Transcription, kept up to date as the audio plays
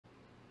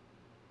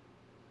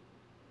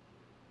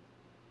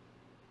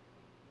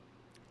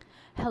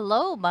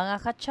Hello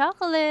mga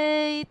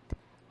ka-chocolate!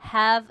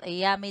 Have a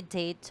yummy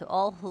day to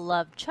all who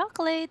love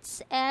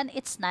chocolates, and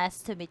it's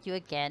nice to meet you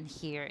again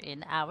here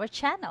in our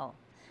channel.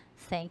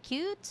 Thank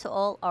you to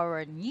all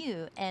our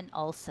new and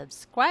old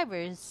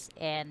subscribers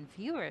and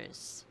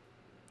viewers.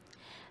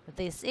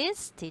 This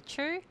is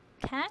Teacher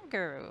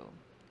Kangaroo,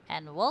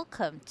 and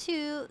welcome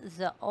to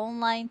the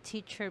online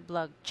teacher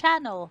blog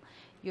channel,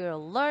 your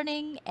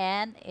learning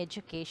and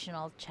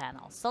educational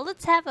channel. So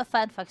let's have a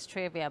fun facts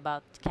trivia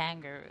about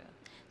kangaroo.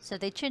 So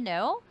did you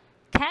know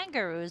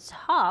kangaroos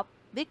hop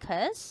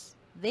because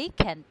they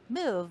can't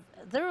move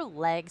their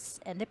legs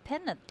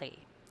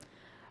independently?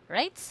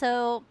 Right?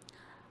 So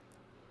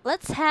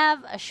let's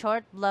have a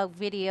short blog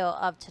video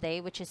of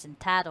today, which is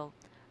entitled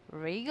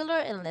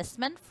Regular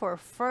Enlistment for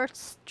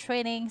First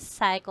Training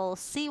Cycle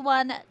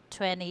C1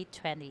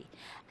 2020.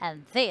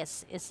 And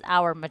this is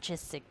our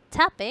majestic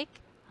topic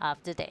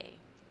of the day.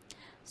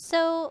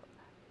 So,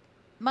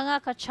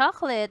 mga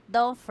ka-chocolate,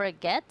 don't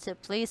forget to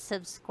please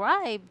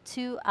subscribe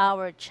to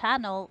our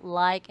channel,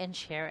 like and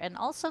share, and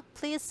also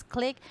please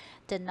click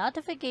the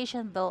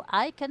notification bell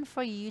icon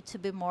for you to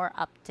be more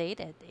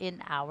updated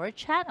in our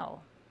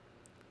channel.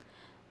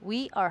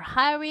 We are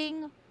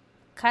hiring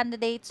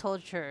candidate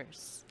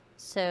soldiers.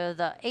 So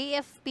the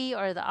AFP,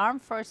 or the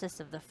Armed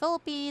Forces of the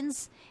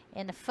Philippines,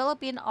 in the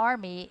Philippine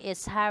Army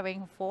is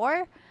hiring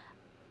for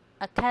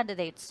a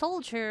candidate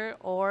soldier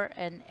or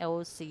an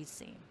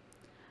OCC.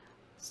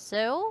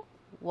 So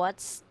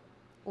what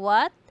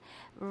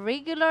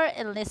regular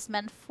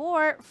enlistment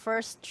for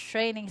first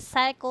training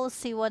cycle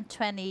C1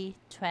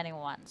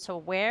 2021. So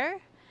where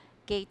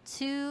gate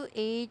 2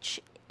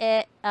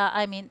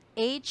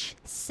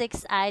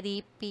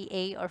 H6ID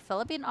PA or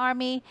Philippine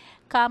Army,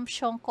 Camp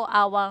Shongko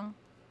Awang,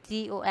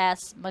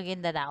 DOS,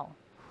 Maguindanao.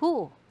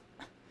 Who?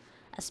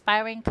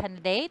 Aspiring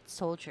candidate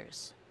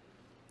soldiers.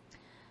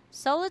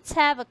 So let's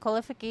have a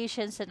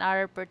qualifications and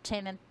other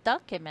pertinent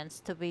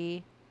documents to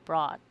be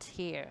brought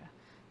here.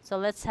 So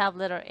let's have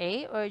letter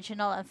A,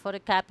 original and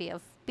photocopy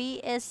of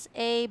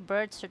PSA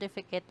birth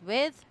certificate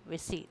with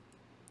receipt.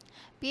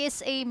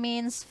 PSA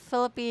means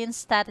Philippine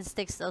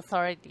Statistics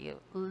Authority.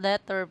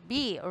 Letter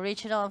B,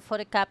 original and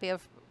photocopy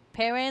of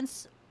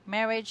parents'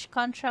 marriage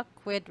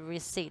contract with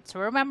receipt. So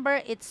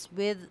remember, it's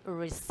with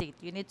receipt.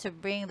 You need to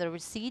bring the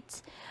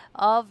receipt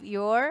of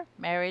your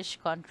marriage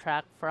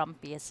contract from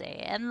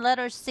PSA. And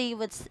letter C,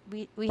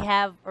 we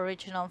have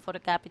original and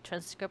photocopy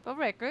transcript of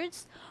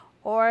records,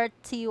 or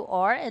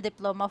TUR, a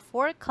diploma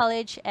for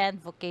college and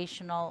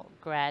vocational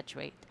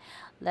graduate.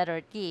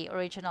 Letter D,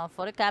 original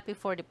photocopy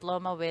for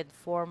diploma with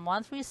Form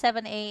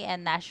 137A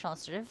and National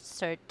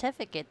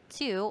Certificate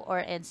 2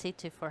 or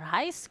NC2 for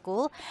high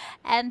school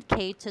and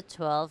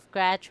K-12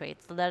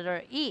 graduates.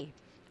 Letter E,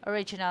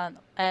 original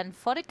and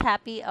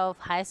photocopy of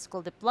high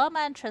school diploma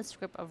and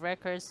transcript of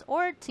records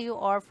or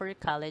TUR for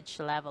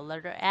college level.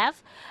 Letter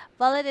F,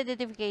 valid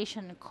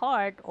identification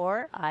card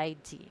or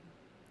ID,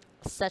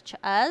 such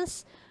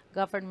as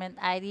government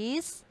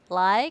IDs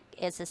like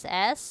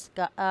SSS,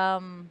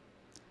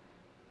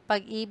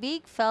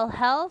 Pag-ibig,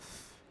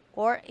 PhilHealth,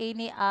 or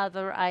any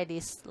other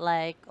IDs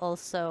like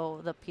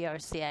also the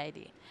PRC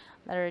ID.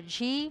 Letter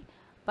G,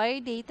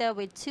 biodata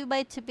with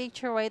 2x2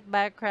 picture white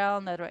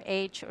background. Letter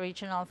H,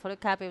 original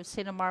photocopy of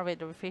Cinemar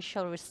with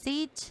official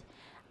receipt.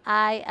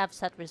 I,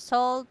 absent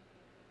result.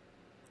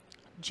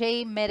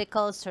 J,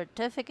 medical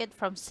certificate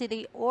from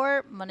city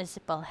or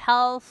municipal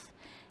health.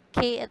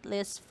 K, at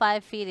least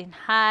 5 feet in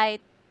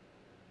height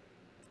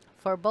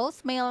for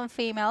both male and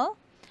female.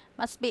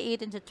 Must be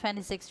 18 to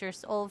 26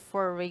 years old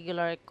for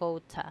regular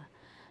quota.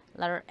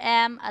 Letter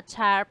M,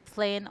 attire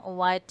plain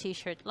white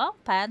t-shirt, long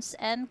pants,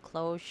 and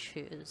closed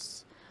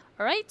shoes.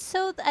 Alright,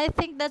 so I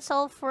think that's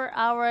all for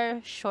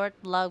our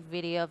short blog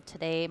video of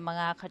today,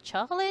 mga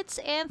ka-chocolates.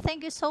 And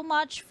thank you so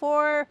much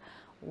for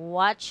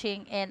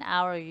watching in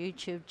our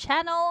YouTube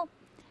channel.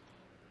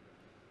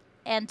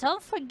 And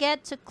don't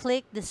forget to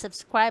click the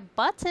subscribe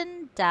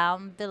button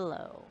down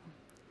below.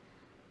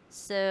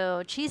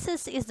 So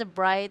Jesus is the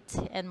bright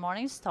and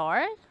morning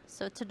star.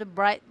 So to the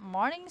bright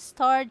morning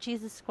star,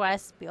 Jesus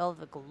Christ, be all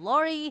the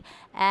glory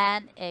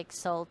and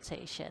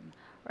exaltation.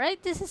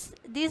 Right? This is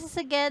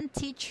again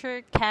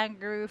Teacher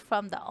Kangaroo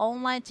from the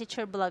online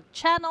teacher blog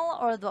channel,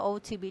 or the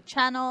OTB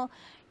channel,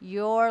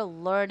 your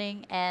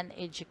learning and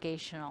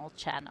educational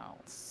channel.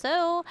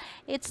 So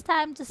it's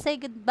time to say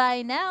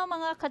goodbye now,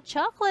 mga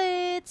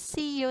ka-chocolates.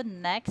 See you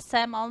next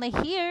time only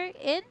here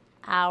in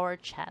our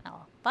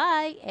channel.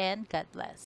 Bye and God bless.